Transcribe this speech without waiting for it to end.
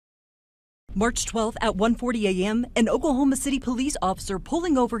March 12th at 1:40 a.m., an Oklahoma City police officer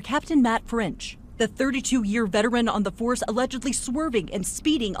pulling over Captain Matt French. The 32-year veteran on the force allegedly swerving and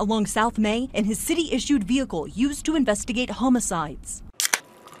speeding along South May in his city-issued vehicle used to investigate homicides.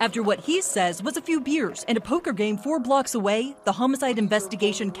 After what he says was a few beers and a poker game 4 blocks away, the homicide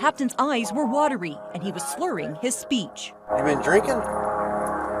investigation captain's eyes were watery and he was slurring his speech. You been drinking?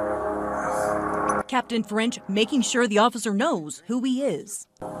 Captain French making sure the officer knows who he is.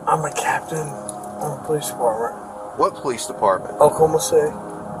 I'm a captain on the police department. What police department? Oklahoma City.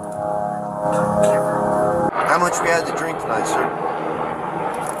 How much we had to drink tonight, sir?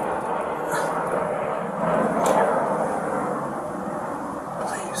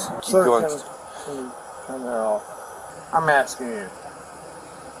 Please. Keep Sir, going. turn that off. I'm asking you.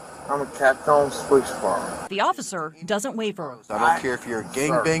 I'm a captain on the police department. The officer doesn't waver. I don't care if you're a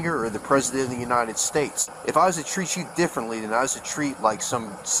gangbanger or the president of the United States. If I was to treat you differently than I was to treat like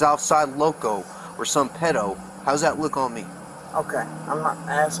some Southside loco or some pedo, how's that look on me? Okay, I'm not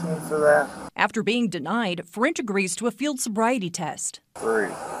asking for that. After being denied, French agrees to a field sobriety test. 3,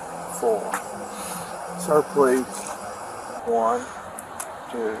 4. Sir, please. 1,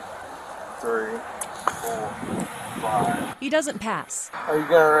 2, 3, 4, 5. He doesn't pass. Are you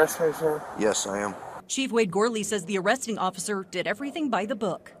gonna arrest me, sir? Yes, I am. Chief Wade Gorley says the arresting officer did everything by the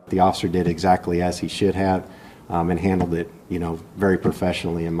book. The officer did exactly as he should have and handled it, very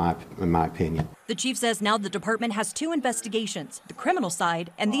professionally in my opinion. The chief says now the department has 2 investigations, the criminal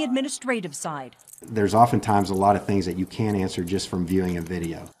side and the administrative side. There's oftentimes a lot of things that you can't answer just from viewing a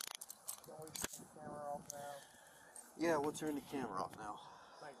video. Yeah, we'll turn the camera off now.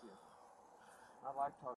 Thank you. I'd like to talk